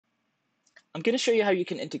I'm going to show you how you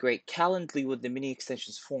can integrate Calendly with the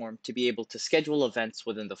miniExtensions form to be able to schedule events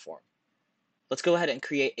within the form. Let's go ahead and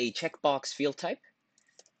create a checkbox field type.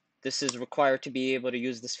 This is required to be able to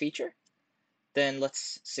use this feature. Then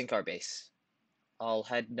let's sync our base. I'll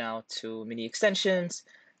head now to miniExtensions,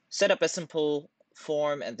 set up a simple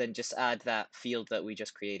form, and then just add that field that we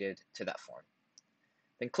just created to that form.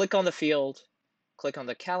 Then click on the field, click on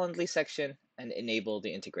the Calendly section, and enable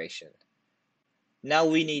the integration. Now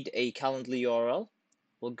we need a Calendly URL.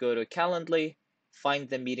 We'll go to Calendly, find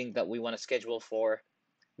the meeting that we want to schedule for,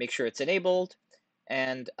 make sure it's enabled,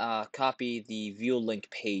 and copy the view link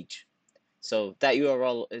page. So that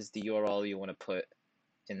URL is the URL you want to put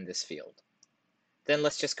in this field. Then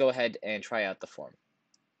let's just go ahead and try out the form.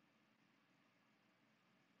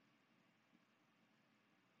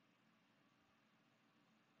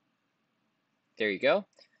 There you go.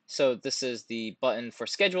 So this is the button for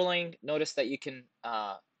scheduling. Notice that you can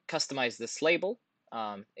customize this label.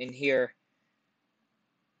 In here,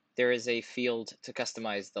 there is a field to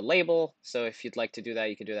customize the label. So if you'd like to do that,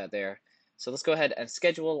 you can do that there. So let's go ahead and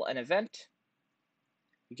schedule an event.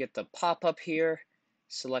 You get the pop-up here,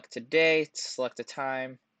 select a date, select a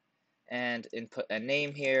time, and input a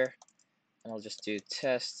name here. And I'll just do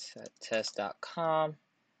test@test.com,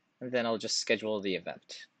 and then I'll just schedule the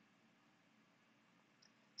event.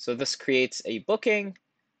 So this creates a booking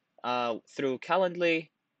through Calendly,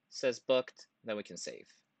 says booked, then we can save.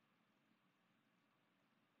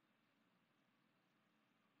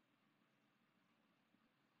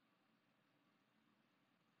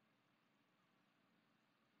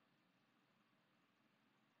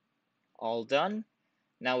 All done.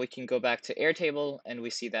 Now we can go back to Airtable and we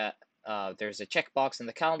see that there's a checkbox in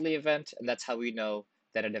the Calendly event, and that's how we know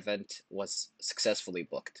that an event was successfully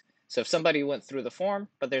booked. So if somebody went through the form,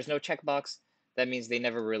 but there's no checkbox, that means they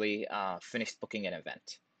never really finished booking an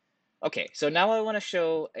event. Okay, so now I want to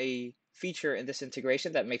show a feature in this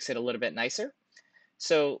integration that makes it a little bit nicer.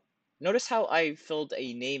 So notice how I filled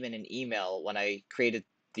a name and an email when I created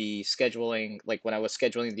the scheduling, like when I was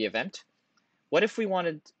scheduling the event. What if we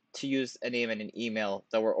wanted to use a name and an email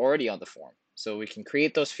that were already on the form? So we can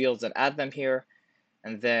create those fields and add them here,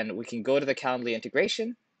 and then we can go to the Calendly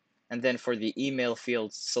integration, and then for the email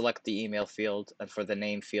field, select the email field, and for the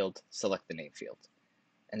name field, select the name field.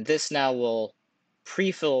 And this now will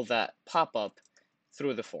pre-fill that pop-up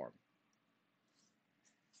through the form.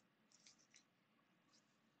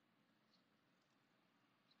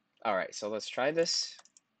 All right, so let's try this.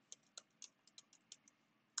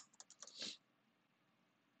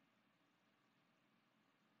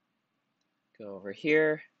 Go over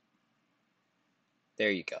here. There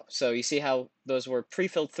you go. So you see how those were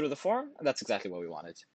pre-filled through the form? That's exactly what we wanted.